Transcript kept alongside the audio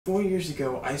4 years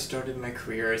ago, I started my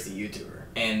career as a YouTuber,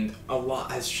 and a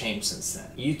lot has changed since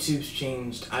then. YouTube's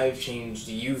changed, I've changed,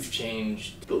 you've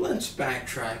changed, but let's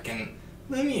backtrack and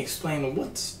let me explain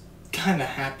what's kinda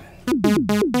happened.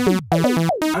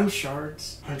 I'm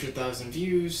Shards, 100,000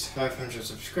 views, 500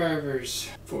 subscribers,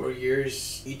 4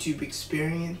 years YouTube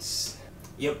experience.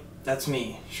 Yep, that's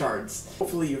me, Shards.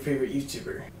 Hopefully your favorite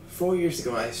YouTuber. 4 years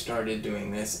ago I started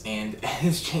doing this and it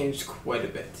has changed quite a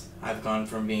bit. I've gone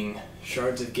from being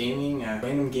Shards of Gaming, a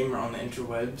random gamer on the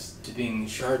interwebs, to being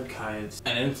Shardcives,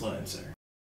 an influencer.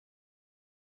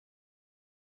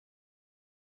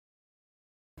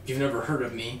 If you've never heard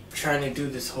of me, I'm trying to do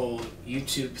this whole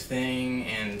YouTube thing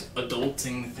and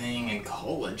adulting thing and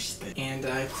college thing, and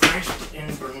I crashed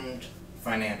and burned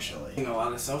financially. A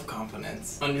lot of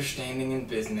self-confidence, understanding in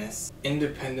business,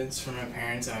 independence from my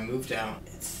parents. I moved out.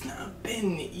 It's not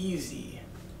been easy.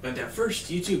 But at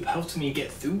first, YouTube helped me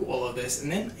get through all of this,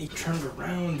 and then it turned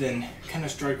around and kind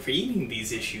of started creating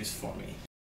these issues for me.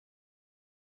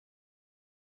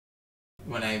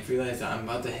 When I realized that I'm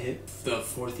about to hit the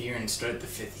 4th year and start the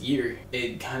 5th year,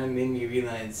 it kind of made me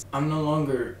realize I'm no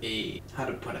longer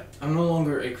I'm no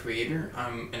longer a creator,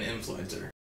 I'm an influencer.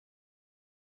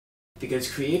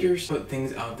 Because creators put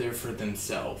things out there for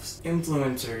themselves.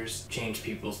 Influencers change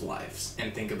people's lives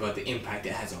and think about the impact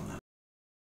it has on them.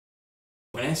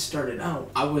 When I started out,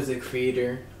 I was a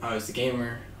creator, I was a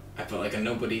gamer, I felt like a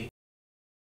nobody.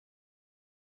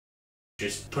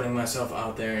 Just putting myself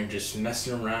out there and just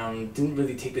messing around, didn't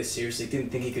really take this seriously,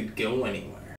 didn't think it could go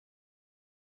anywhere.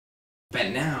 But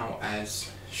now, as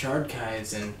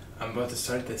Shardcives and I'm about to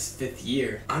start this 5th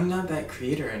year, I'm not that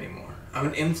creator anymore. I'm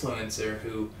an influencer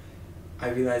who I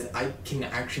realize I can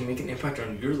actually make an impact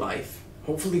on your life,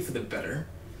 hopefully for the better,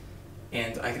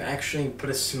 and I can actually put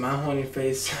a smile on your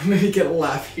face, maybe get a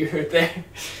laugh here or there,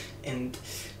 and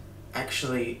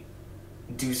actually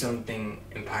do something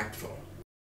impactful.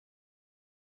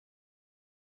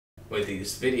 With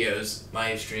these videos,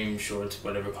 live streams, shorts,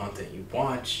 whatever content you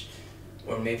watch,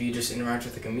 or maybe you just interact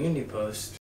with a community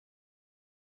post,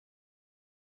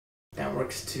 that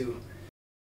works too.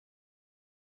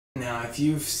 Now, if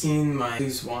you've seen my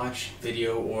Please Watch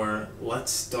video or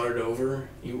Let's Start Over,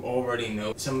 you already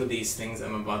know some of these things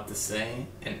I'm about to say,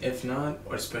 and if not,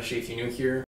 or especially if you're new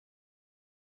here,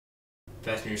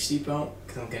 fasten your seatbelt,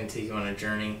 because I'm going to take you on a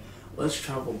journey. Let's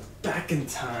travel back in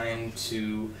time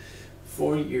to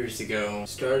 4 years ago.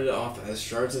 Started off as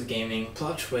Shards of Gaming.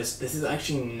 Plot twist, this is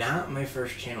actually not my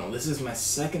first channel. This is my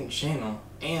 2nd channel,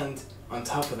 and on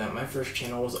top of that, my first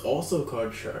channel was also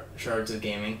called Shards of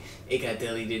Gaming. It got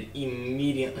deleted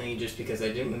immediately just because I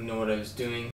didn't really know what I was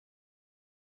doing.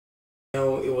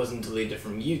 No, it wasn't deleted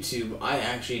from YouTube. I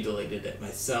actually deleted it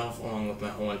myself along with my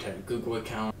whole entire Google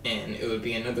account, and it would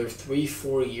be another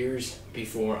 3-4 years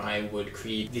before I would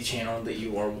create the channel that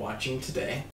you are watching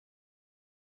today.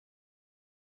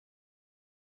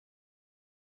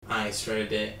 I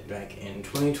started it back in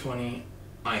 2020.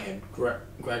 I had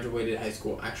graduated high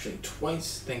school actually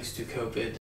twice thanks to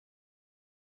COVID.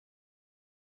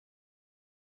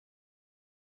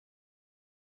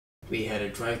 We had a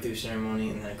drive-through ceremony,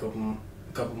 and then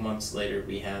a couple months later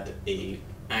we had a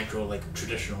actual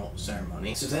traditional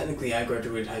ceremony. So technically I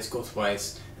graduated high school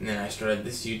twice, and then I started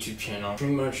this YouTube channel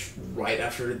pretty much right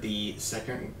after the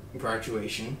 2nd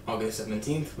graduation, August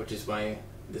 17th, which is why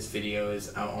this video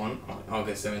is out on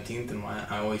August 17th, and why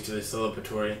I always do a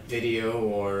celebratory video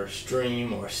or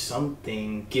stream or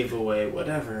something, giveaway,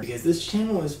 whatever, because this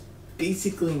channel is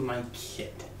basically my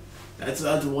kid. That's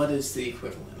what is the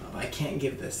equivalent of. I can't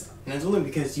give this up. And it's only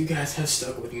because you guys have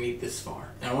stuck with me this far.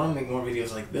 And I want to make more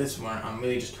videos like this where I'm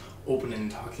really just open and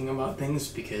talking about things,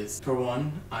 because for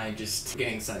one, I just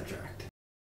getting sidetracked.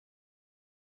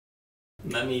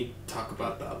 Let me talk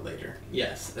about that later.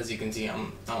 Yes, as you can see,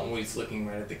 I'm always looking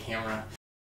right at the camera.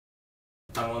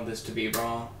 I want this to be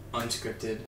raw,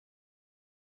 unscripted.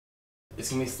 It's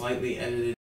gonna be slightly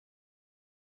edited.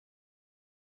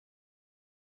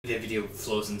 The video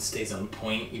flows and stays on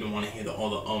point. You don't want to hear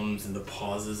all the ums and the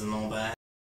pauses and all that.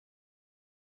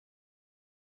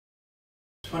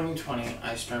 2020,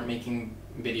 I start making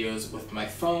videos with my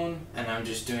phone, and I'm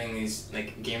just doing these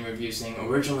game reviews thing.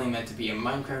 Originally meant to be a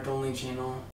Minecraft only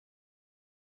channel.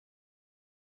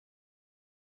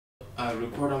 I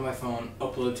record on my phone,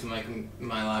 upload to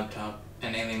my laptop,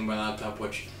 and alien my laptop,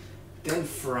 which then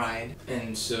fried,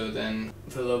 and so then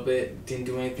for a little bit didn't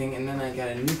do anything, and then I got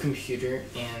a new computer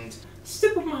and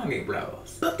Super Mario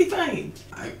Bros. 35.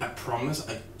 I promise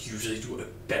I usually do a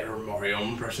better Mario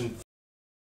impression.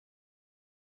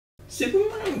 Super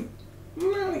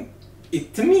Mario.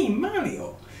 It's me,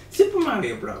 Mario. Super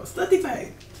Mario Bros.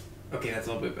 35. Okay, that's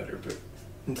a little bit better, but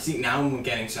See, now I'm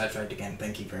getting sidetracked again.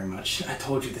 Thank you very much. I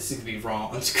told you this is gonna be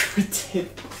raw, unscripted.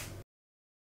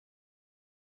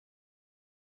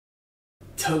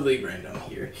 Totally random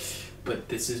here. But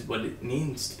this is what it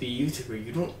means to be a YouTuber.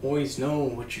 You don't always know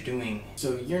what you're doing.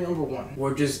 So year number 1,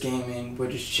 we're just gaming,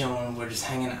 we're just chilling, we're just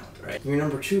hanging out, right? Year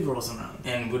number 2 rolls around,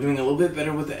 and we're doing a little bit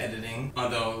better with the editing.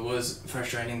 Although it was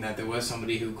frustrating that there was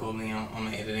somebody who called me out on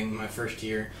my editing my first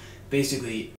year,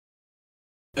 basically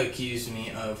accused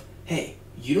me of, hey,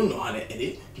 you don't know how to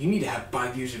edit. You need to have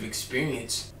 5 years of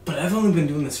experience. But I've only been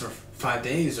doing this for 5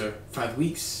 days or 5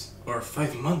 weeks or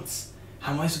 5 months.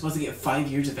 How am I supposed to get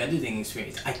 5 years of editing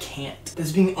experience? I can't.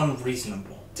 That's being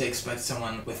unreasonable to expect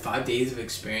someone with 5 days of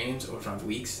experience or 5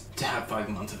 weeks to have 5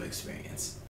 months of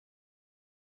experience.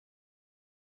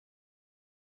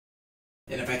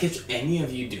 And if I catch any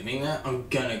of you doing that, I'm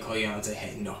gonna call you out and say,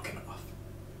 hey, knock it off.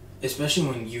 Especially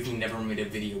when you've never made a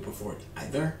video before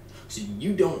either, so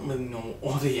you don't really know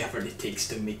all the effort it takes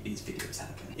to make these videos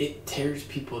happen. It tears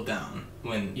people down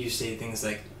when you say things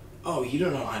like, oh, you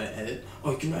don't know how to edit.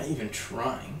 Oh, you're not even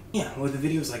trying. Yeah, with the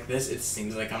videos like this, it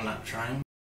seems like I'm not trying.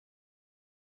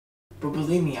 But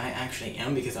believe me, I actually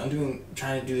am, because I'm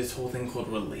trying to do this whole thing called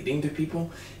relating to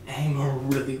people, and I'm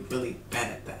really, really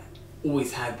bad at that.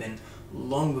 Always have been,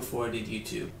 long before I did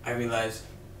YouTube. I realized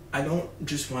I don't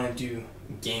just want to do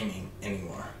gaming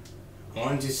anymore. I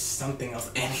want to do something else,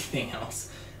 anything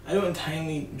else. I don't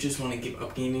entirely just want to give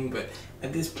up gaming, but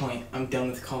at this point, I'm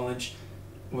done with college,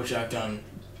 which I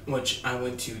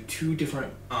went to 2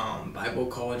 different Bible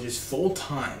colleges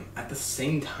full-time at the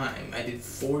same time. I did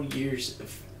 4 years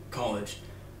of college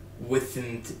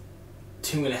within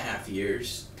 2.5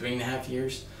 years, 3.5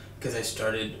 years, because I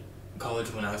started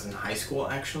college when I was in high school,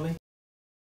 actually.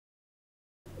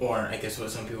 Or I guess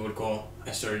what some people would call,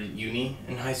 I started uni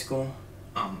in high school.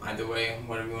 Either way,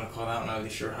 whatever you want to call that, I'm not really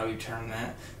sure how you term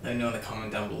that. Let me know in the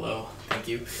comment down below. Thank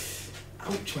you.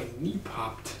 Ouch, my knee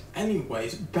popped.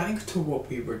 Anyways, back to what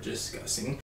we were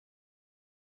discussing.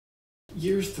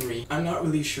 Year 3, I'm not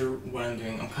really sure what I'm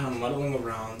doing. I'm kind of muddling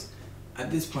around.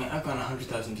 At this point, I've got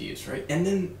 100,000 views, right? And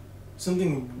then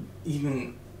something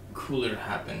even cooler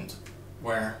happened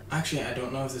where, actually, I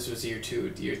don't know if this was year 2 or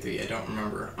year 3. I don't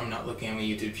remember. I'm not looking at my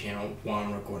YouTube channel while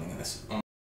I'm recording this.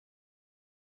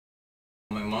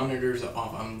 My monitors are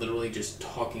off. I'm literally just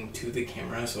talking to the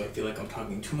camera, so I feel like I'm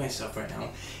talking to myself right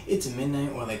now. It's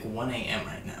midnight or like 1 a.m.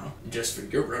 right now, just for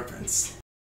your reference.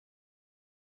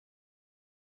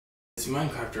 This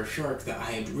Minecrafter Shark that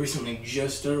I had recently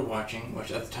just started watching,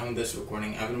 which at the time of this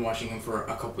recording, I've been watching him for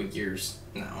a couple years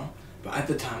now. But at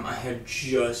the time, I had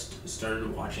just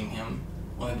started watching him.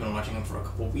 Only been watching him for a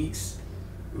couple weeks.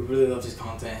 We really loved his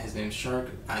content. His name's Shark,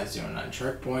 @09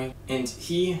 Shark Boy, and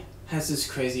he has this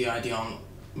crazy idea on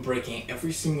breaking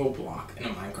every single block in a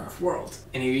Minecraft world.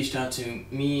 And he reached out to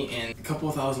me and a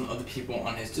couple thousand other people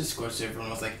on his Discord server and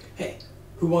was like, hey,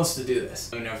 who wants to do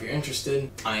this? Let me know if you're interested.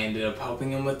 I ended up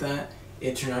helping him with that.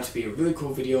 It turned out to be a really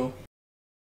cool video.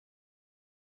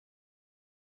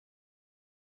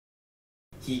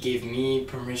 He gave me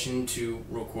permission to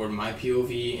record my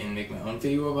POV and make my own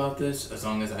video about this, as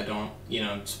long as I don't,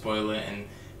 spoil it and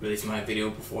release my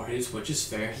video before his, which is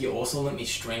fair. He also let me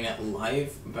stream it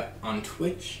live on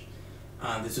Twitch.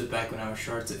 This was back when I was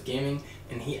Shardcives Gaming,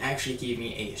 and he actually gave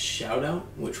me a shout out,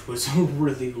 which was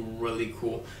really, really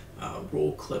cool.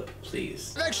 Roll clip,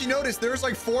 please. I've actually noticed there's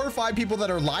like 4 or 5 people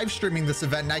that are live streaming this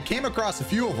event, and I came across a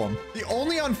few of them. The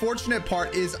only unfortunate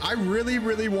part is I really,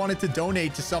 really wanted to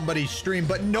donate to somebody's stream,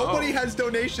 but nobody has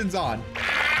donations on.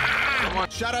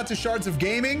 Shout out to Shards of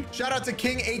Gaming. Shout out to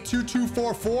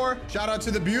King82244. Shout out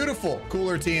to the beautiful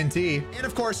Cooler TNT. And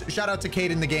of course, shout out to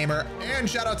Caden the Gamer. And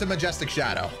shout out to Majestic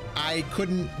Shadow. I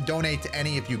couldn't donate to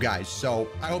any of you guys, so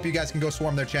I hope you guys can go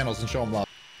swarm their channels and show them love.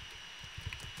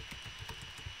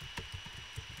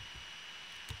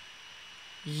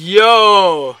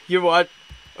 Yo,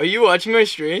 are you watching my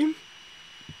stream?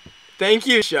 Thank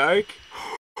you, Shark.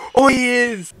 Oh, he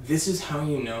is. This is how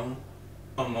you know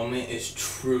a moment is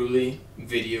truly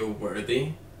video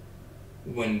worthy,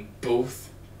 when both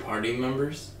party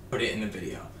members put it in the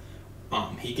video.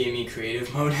 He gave me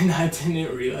creative mode and I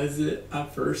didn't realize it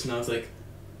at first, and I was like,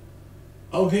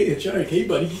 oh hey, it's Shark, hey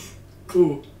buddy,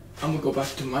 cool. I'm gonna go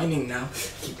back to mining now.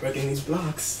 Keep breaking these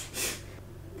blocks.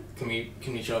 Can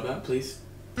we show that, please?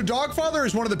 The Dogfather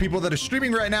is one of the people that is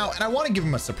streaming right now, and I want to give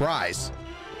him a surprise.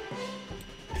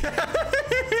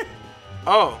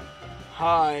 Oh,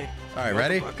 hi. All right,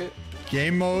 ready?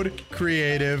 Game mode,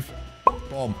 creative.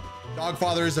 Boom.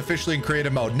 Dogfather is officially in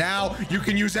creative mode. Now you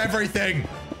can use everything.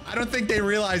 I don't think they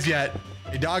realize yet.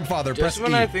 Hey, Dogfather, press E. Just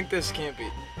when I think this can't be.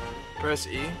 Press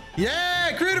E.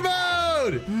 Yeah, creative mode.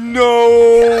 mode.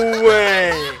 No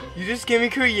way. You just gave me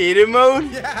creative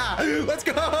mode? Yeah, let's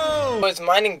go. I was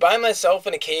mining by myself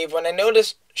in a cave when I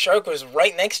noticed Shark was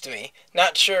right next to me.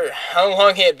 Not sure how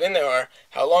long he had been there or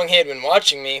how long he had been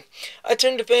watching me. I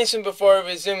turned to face him before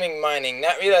resuming mining,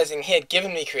 not realizing he had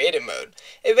given me creative mode.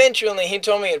 Eventually, he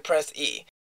told me to press E.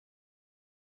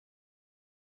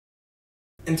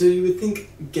 And so you would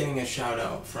think getting a shout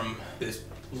out from this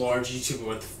large YouTuber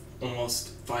with almost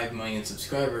 5 million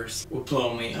subscribers would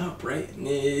blow me up, right?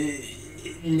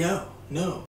 No.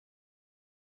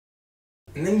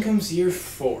 And then comes year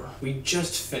 4. We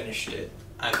just finished it.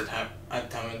 At the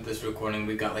time of this recording,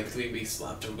 we got like 3 weeks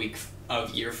left, a week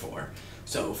of year 4.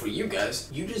 So for you guys,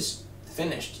 you just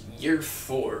finished year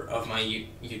 4 of my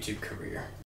YouTube career.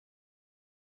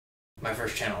 My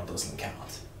first channel doesn't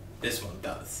count. This one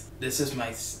does. This is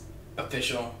my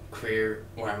official career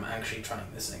where I'm actually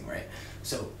trying this thing, right?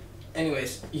 So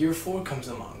anyways, year 4 comes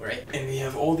along, right? And we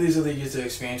have all these other years of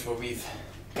experience where we've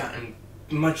gotten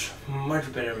much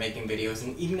better making videos,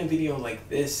 and even a video like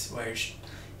this where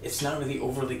it's not really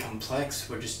overly complex,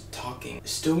 we're just talking,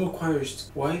 still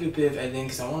requires quite a bit of editing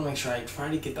because I want to make sure I try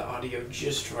to get the audio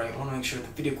just right. I want to make sure the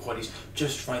video quality is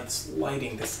just right, this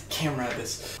lighting, this camera,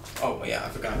 this... Oh yeah, I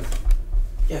forgot.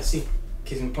 Yeah, see,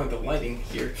 case in point, the lighting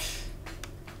here.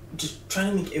 Just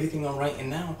trying to make everything alright, and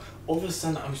now all of a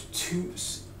sudden I'm too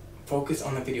focused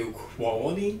on the video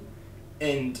quality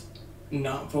and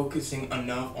not focusing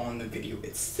enough on the video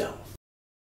itself.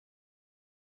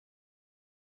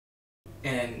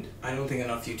 And I don't think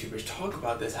enough YouTubers talk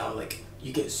about this, how like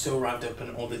you get so wrapped up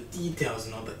in all the details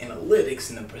and all the analytics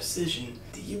and the precision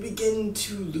that you begin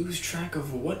to lose track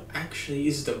of what actually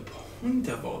is the point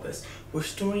of all this. We're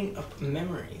storing up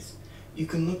memories. You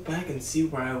can look back and see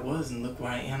where I was and look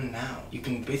where I am now. You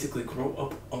can basically grow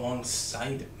up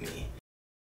alongside me.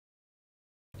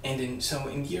 And so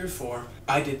in year 4,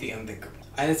 I did the unthinkable.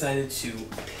 I decided to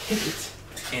pivot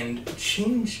and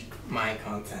change my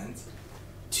content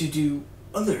to do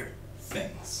other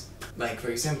things. Like, for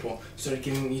example, started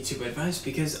giving YouTube advice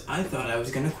because I thought I was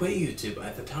gonna quit YouTube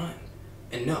at the time.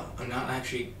 And no, I'm not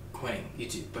actually quitting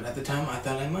YouTube, but at the time I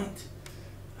thought I might.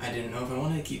 I didn't know if I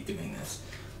wanted to keep doing this.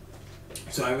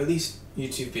 So I released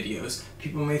YouTube videos.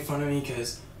 People made fun of me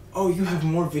because, oh, you have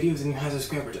more videos than you have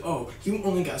subscribers. Oh, you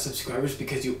only got subscribers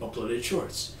because you uploaded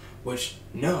shorts. Which,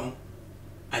 no,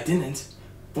 I didn't.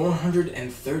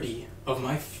 430 of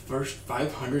my first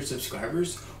 500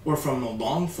 subscribers were from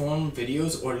long form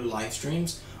videos or live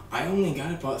streams. I only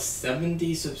got about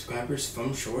 70 subscribers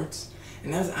from shorts,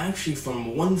 and that's actually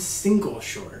from one single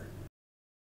short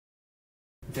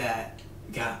that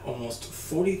got almost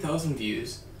 40,000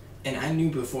 views. And I knew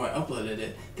before I uploaded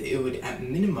it that it would at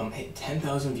minimum hit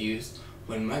 10,000 views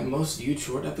when my most viewed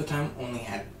short at the time only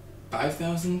had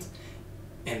 5,000,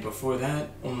 and before that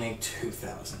only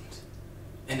 2,000.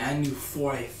 And I knew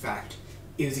for a fact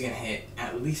it was gonna hit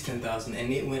at least 10,000,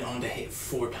 and it went on to hit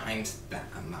 4 times that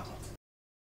amount.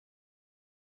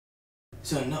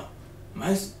 So no,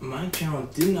 my channel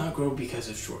did not grow because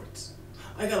of shorts.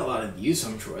 I got a lot of views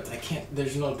from shorts.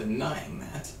 There's no denying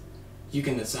that. You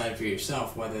can decide for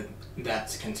yourself whether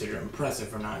that's considered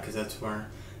impressive or not, because that's where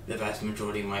the vast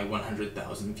majority of my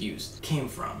 100,000 views came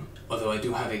from. Although I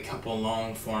do have a couple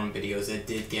long form videos that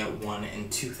did get 1,000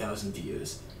 and 2,000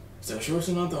 views. So shorts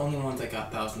are not the only ones that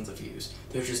got thousands of views.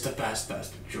 They're just the vast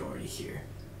majority here.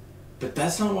 But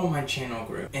that's not why my channel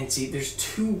grew. And see, there's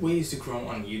 2 ways to grow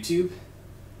on YouTube,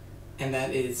 and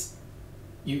that is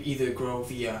you either grow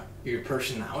via your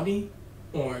personality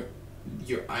or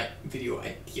your video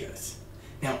ideas.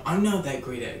 Now, I'm not that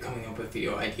great at coming up with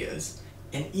video ideas,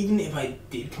 and even if I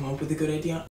did come up with a good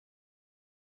idea,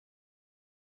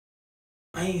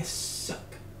 I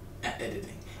suck at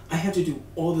editing. I have to do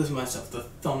all this myself, the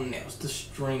thumbnails, the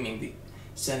streaming, the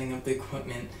setting up the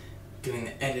equipment, doing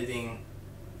the editing,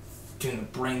 doing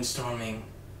the brainstorming,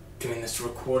 doing this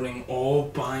recording all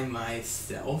by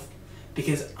myself,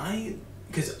 because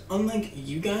unlike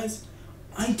you guys,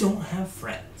 I don't have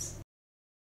friends.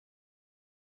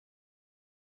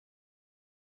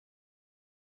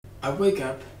 I wake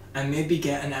up, I maybe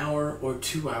get an hour or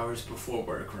 2 hours before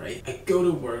work, right? I go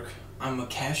to work, I'm a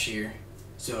cashier,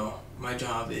 so my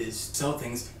job is sell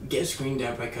things, get screened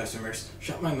at by customers,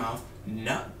 shut my mouth,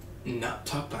 not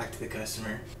talk back to the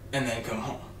customer, and then come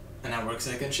home. And I work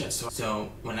second shift,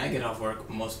 so when I get off work,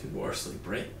 most people are asleep,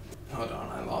 right? Hold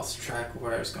on, I lost track of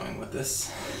where I was going with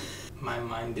this. My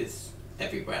mind is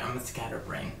everywhere, I'm a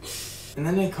scatterbrain. And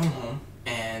then I come home,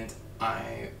 and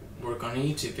I work on a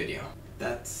YouTube video.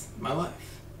 That's my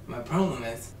life. My problem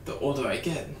is, the older I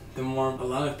get, the more a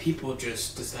lot of people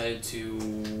just decided to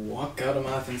walk out of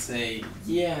mouth and say,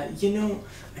 yeah, you know,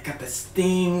 I got this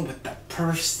thing with that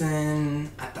person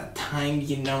at that time,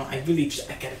 you know, I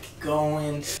gotta keep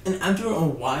going. And after a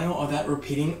while of that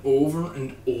repeating over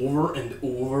and over and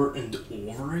over and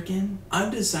over again,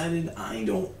 I've decided I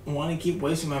don't want to keep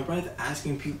wasting my breath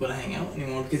asking people to hang out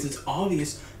anymore, because it's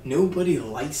obvious nobody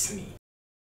likes me.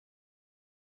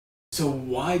 So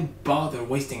why bother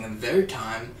wasting their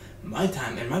time,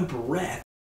 and my breath,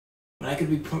 when I could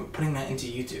be putting that into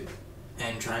YouTube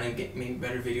and trying to make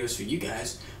better videos for you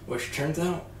guys, which turns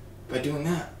out, by doing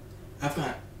that,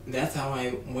 that's how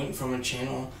I went from a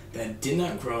channel that did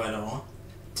not grow at all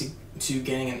to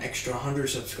getting an extra 100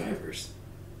 subscribers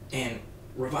and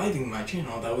reviving my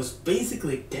channel that was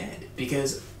basically dead,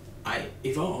 because I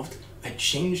evolved, I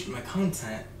changed my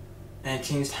content, and I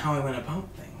changed how I went about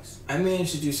things. I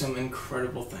managed to do some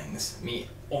incredible things, meet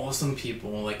awesome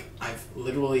people. Like, I've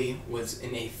literally was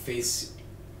in a face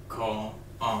call,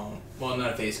 well,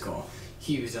 not a face call,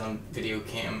 he was on video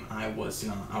cam, I was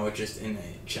not, I was just in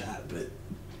a chat, but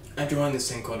I joined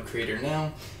this thing called Creator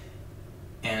Now,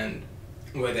 and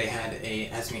where they had a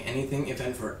Ask Me Anything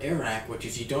event for Eric, which,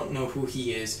 if you don't know who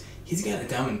he is, he's got a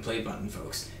diamond play button,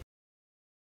 folks.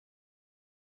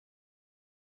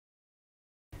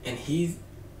 And he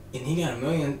got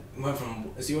went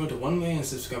from 0 to 1 million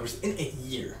subscribers in a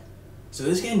year. So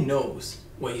this guy knows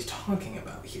what he's talking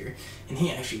about here, and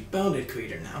he actually founded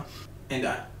Creator Now. And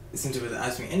since it was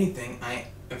Ask Me Anything I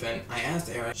asked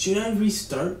Eric, should I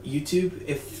restart YouTube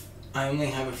if I only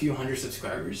have a few hundred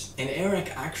subscribers? And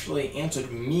Eric actually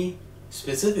answered me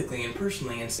specifically and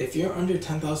personally, and said, if you're under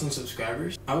 10,000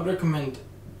 subscribers, I would recommend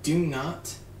do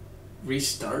not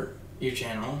restart your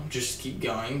channel, just keep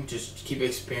going, just keep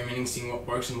experimenting, seeing what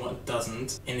works and what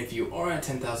doesn't. And if you are at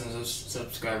 10,000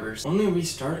 subscribers, only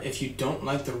restart if you don't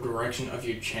like the direction of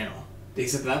your channel,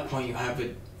 because at that point you have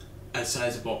a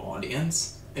sizable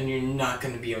audience and you're not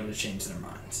going to be able to change their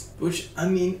minds, which, I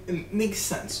mean, it makes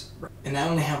sense. And I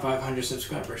only have 500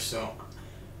 subscribers, so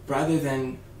rather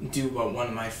than do what one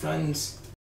of my friends,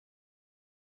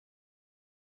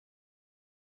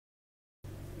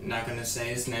 not gonna say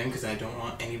his name because I don't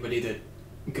want anybody to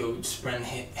go spread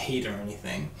hate or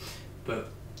anything, but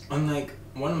unlike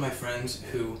one of my friends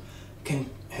who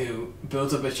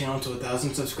builds up a channel to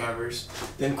 1,000 subscribers,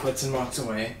 then quits and walks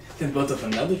away, then builds up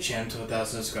another channel to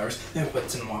 1,000 subscribers, then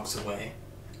quits and walks away,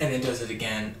 and then does it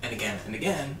again and again and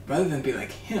again, rather than be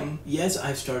like him. Yes,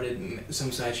 I've started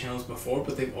some side channels before,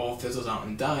 but they've all fizzled out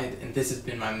and died, and this has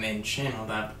been my main channel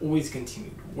that I've always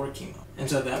continued working on. And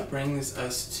so that brings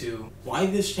us to why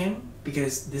this channel?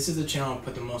 Because this is the channel I've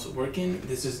put the most work in,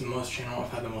 this is the most channel I've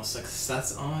had the most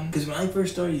success on. Because when I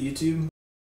first started YouTube,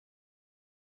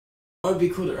 it would be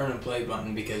cool to earn a play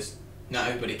button because not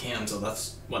everybody can, so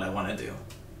that's what I want to do.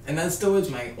 And that still is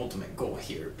my ultimate goal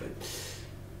here, but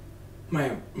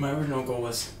my original goal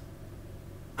was,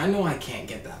 I know I can't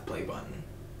get that play button,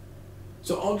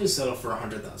 so I'll just settle for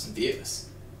 100,000 views.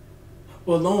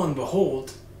 Well, lo and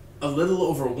behold, a little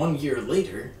over 1 year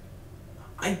later,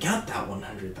 I got that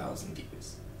 100,000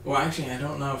 views. Well, actually, I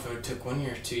don't know if it took 1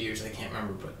 year or 2 years, I can't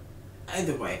remember, but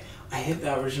either way, I hit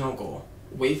that original goal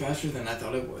way faster than I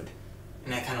thought I would.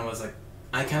 And I kind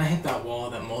of hit that wall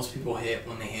that most people hit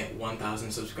when they hit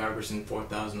 1,000 subscribers and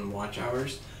 4,000 watch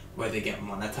hours, where they get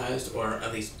monetized, or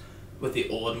at least with the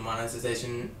old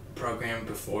monetization program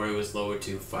before it was lowered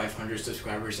to 500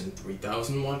 subscribers and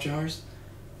 3,000 watch hours.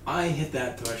 I hit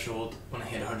that threshold when I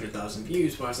hit 100,000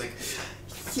 views, where I was like,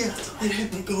 yes, I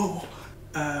hit the goal.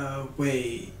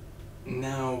 Wait,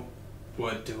 now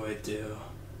what do I do?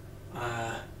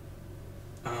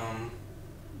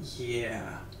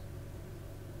 Yeah.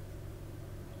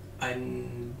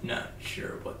 I'm not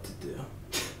sure what to do.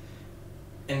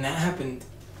 And that happened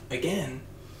again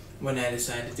when I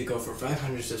decided to go for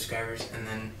 500 subscribers, and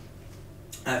then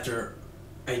after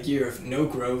a year of no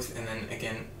growth, and then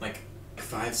again like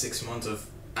 5-6 months of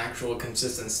actual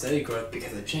consistent steady growth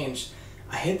because I changed,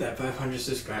 I hit that 500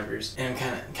 subscribers, and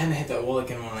I'm kind of hit that wall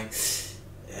again where I'm like,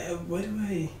 what do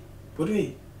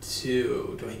I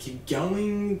do? Do I keep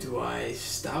going? Do I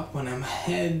stop when I'm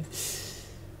ahead?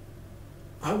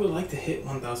 I would like to hit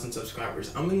 1,000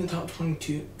 subscribers. I'm in the top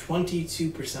 22%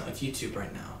 of YouTube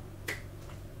right now.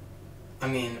 I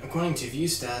mean, according to view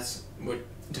stats,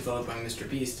 developed by Mr.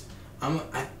 Beast, I'm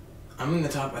in the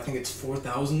top, I think it's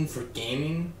 4,000 for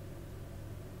gaming,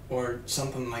 or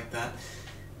something like that.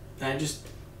 And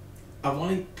I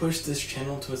want to push this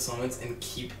channel to its limits and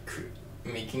keep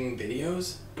making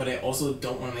videos, but I also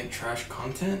don't want to make trash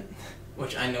content,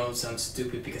 which I know sounds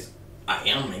stupid because I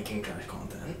am making trash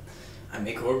content. I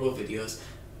make horrible videos.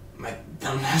 My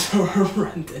thumbnails are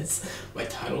horrendous. My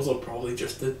titles are probably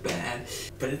just as bad.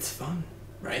 But it's fun,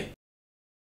 right?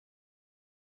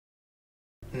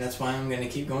 And that's why I'm going to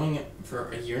keep going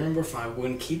for year number 5. We're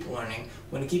going to keep learning.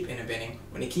 We're going to keep innovating.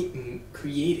 We're going to keep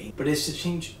creating. But it's to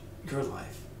change your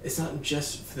life. It's not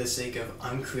just for the sake of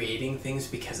I'm creating things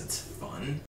because it's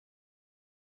fun.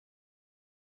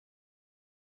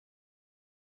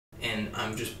 And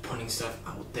I'm just putting stuff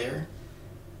out there.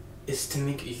 It's to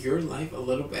make your life a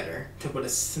little better. To put a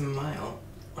smile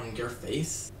on your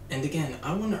face. And again,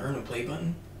 I want to earn a play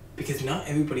button because not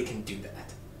everybody can do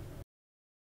that.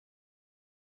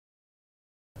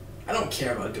 I don't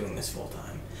care about doing this full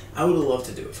time. I would love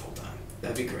to do it full time.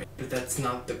 That'd be great. But that's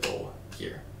not the goal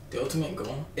here. The ultimate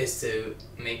goal is to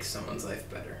make someone's life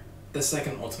better. The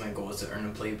second ultimate goal is to earn a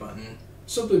play button.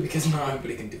 Simply because not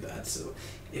everybody can do that. So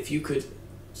if you could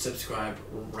subscribe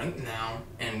right now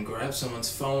and grab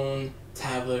someone's phone,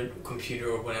 tablet, computer,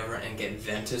 or whatever and get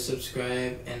them to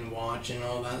subscribe and watch and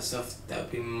all that stuff, that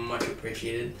would be much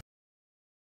appreciated.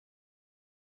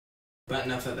 But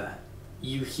enough of that.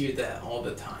 You hear that all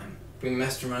the time. We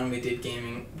messed around, we did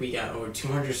gaming, we got over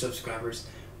 200 subscribers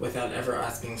without ever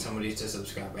asking somebody to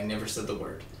subscribe. I never said the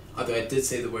word. Although I did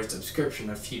say the word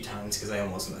subscription a few times because I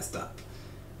almost messed up.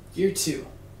 Year 2.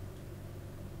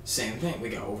 Same thing, we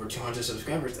got over 200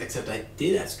 subscribers, except I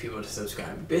did ask people to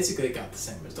subscribe. Basically got the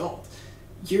same result.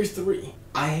 Year 3,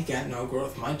 I got no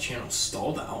growth. My channel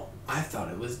stalled out. I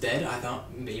thought it was dead. I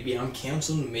thought maybe I'm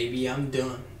canceled, maybe I'm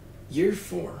done. Year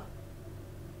 4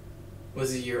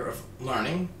 was a year of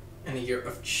learning and a year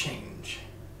of change.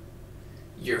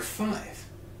 Year 5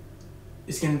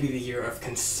 is going to be the year of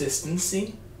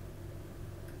consistency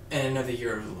and another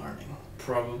year of learning.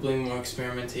 Probably more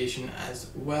experimentation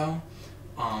as well.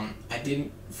 I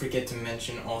didn't forget to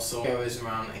mention also, I was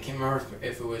around, I can't remember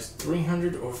if it was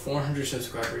 300 or 400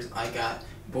 subscribers. I got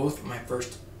both my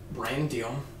first brand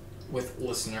deal with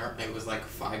Listener. It was like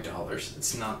 $5.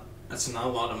 That's not a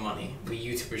lot of money. We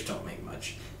YouTubers don't make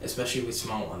much, especially with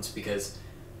small ones, because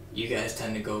you guys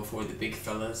tend to go for the big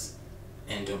fellas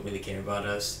and don't really care about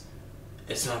us.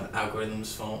 It's not the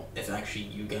algorithm's fault, it's actually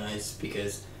you guys,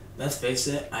 because let's face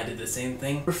it, I did the same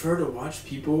thing. I prefer to watch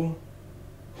people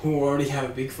who already have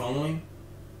a big following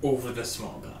over the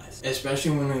small guys.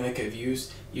 Especially when we look at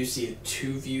views, you see a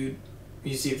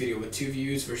video with 2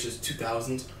 views versus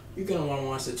 2,000, you're gonna wanna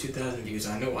watch the 2,000 views.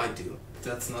 I know I do, but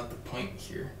that's not the point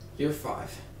here. Year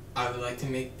 5, I would like to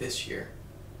make this year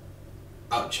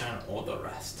outshine all the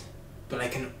rest. But I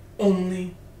can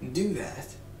only do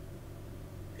that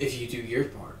if you do your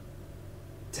part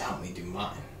to help me do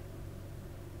mine.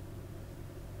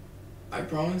 I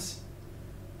promise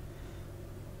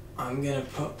I'm gonna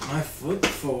put my foot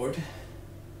forward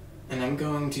and I'm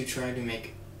going to try to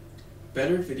make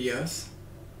better videos,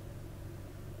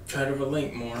 try to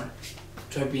relate more,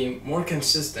 try to be more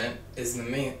consistent is the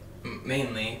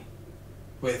mainly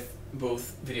with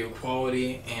both video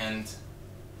quality and,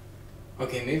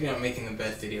 okay, maybe I'm making the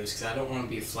best videos because I don't want to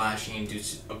be flashy and do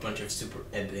a bunch of super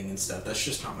editing and stuff. That's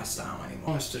just not my style anymore.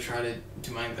 I want to try to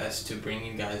do my best to bring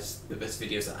you guys the best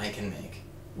videos that I can make,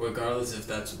 regardless if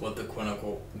that's what the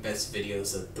quote-unquote best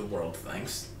videos that the world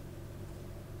thinks.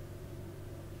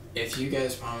 If you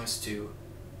guys promise to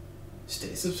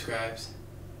stay subscribed,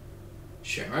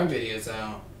 share my videos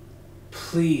out,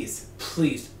 please,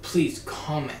 please, please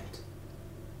comment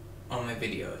on my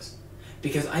videos,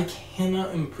 because I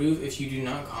cannot improve if you do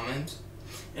not comment.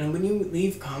 And when you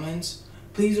leave comments,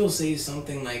 please don't say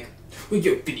something like, well,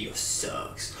 your video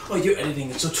sucks, oh, your editing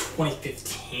is so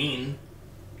 2015,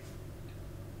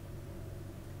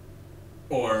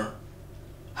 or,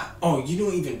 oh, you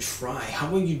don't even try, how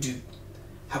about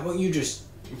you just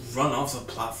run off the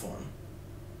platform.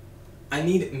 I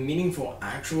need meaningful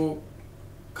actual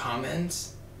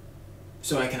comments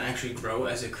so I can actually grow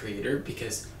as a creator,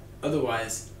 because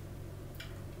otherwise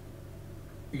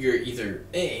you're either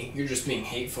A, you're just being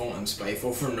hateful and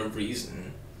spiteful for no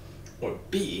reason, or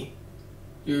B,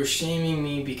 you're shaming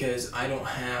me because I don't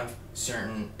have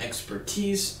certain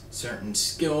expertise, certain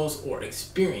skills, or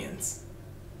experience.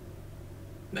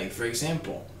 Like, for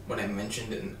example, what I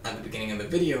mentioned at the beginning of the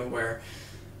video, where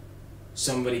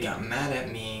somebody got mad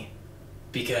at me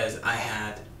because I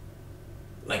had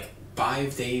like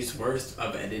 5 days worth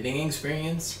of editing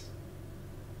experience,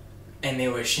 and they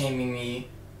were shaming me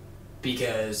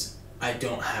because I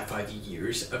don't have 5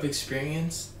 years of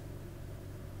experience.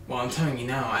 Well, I'm telling you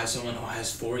now, as someone who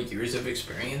has 4 years of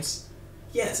experience,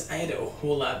 yes, I edit a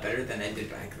whole lot better than I did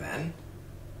back then.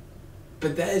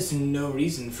 But that is no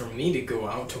reason for me to go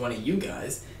out to one of you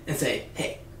guys and say,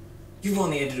 hey, you've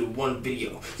only edited 1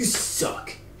 video, you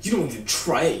suck, You don't even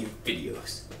try at your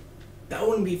videos. That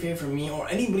wouldn't be fair for me or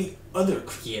anybody other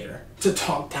creator to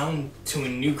talk down to a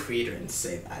new creator and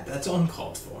say that. That's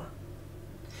uncalled for.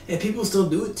 And people still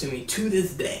do it to me to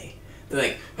this day. They're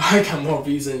like, I got more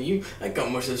views than you, I got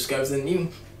more subscribers than you.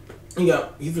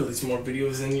 You've released more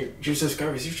videos than your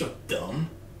subscribers, you're so dumb.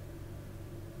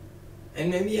 And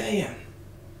maybe I am.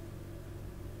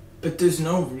 But there's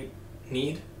no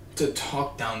need to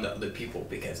talk down to other people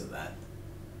because of that.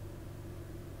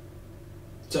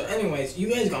 So anyways, you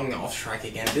guys got me off track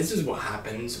again. This is what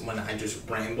happens when I just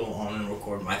ramble on and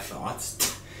record my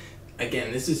thoughts.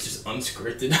 Again, this is just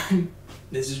unscripted.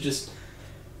 This is just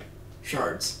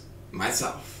Shards,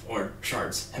 myself, or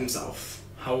Shards himself.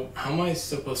 How am I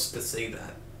supposed to say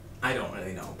that? I don't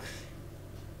really know.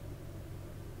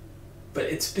 But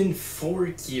it's been 4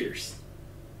 years.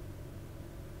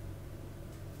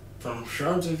 From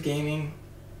Shards of Gaming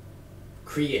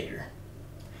creator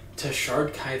to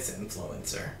Shardcives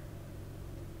influencer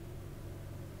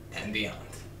and beyond.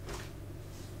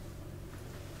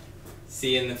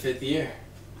 See you in the 5th year.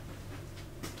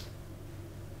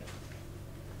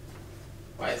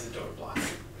 Why is the door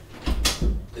blocked?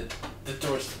 The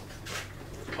door's...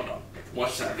 Hold on.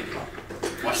 Watch that video.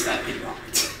 Watch that video.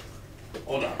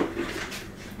 Hold on.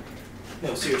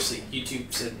 No, seriously,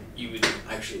 YouTube said you would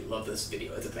actually love this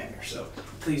video. It's a banger, so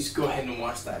please go ahead and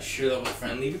watch that. Share that with a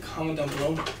friend. Leave a comment down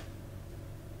below.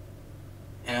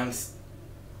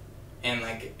 And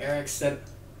like Eric said,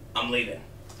 I'm leaving.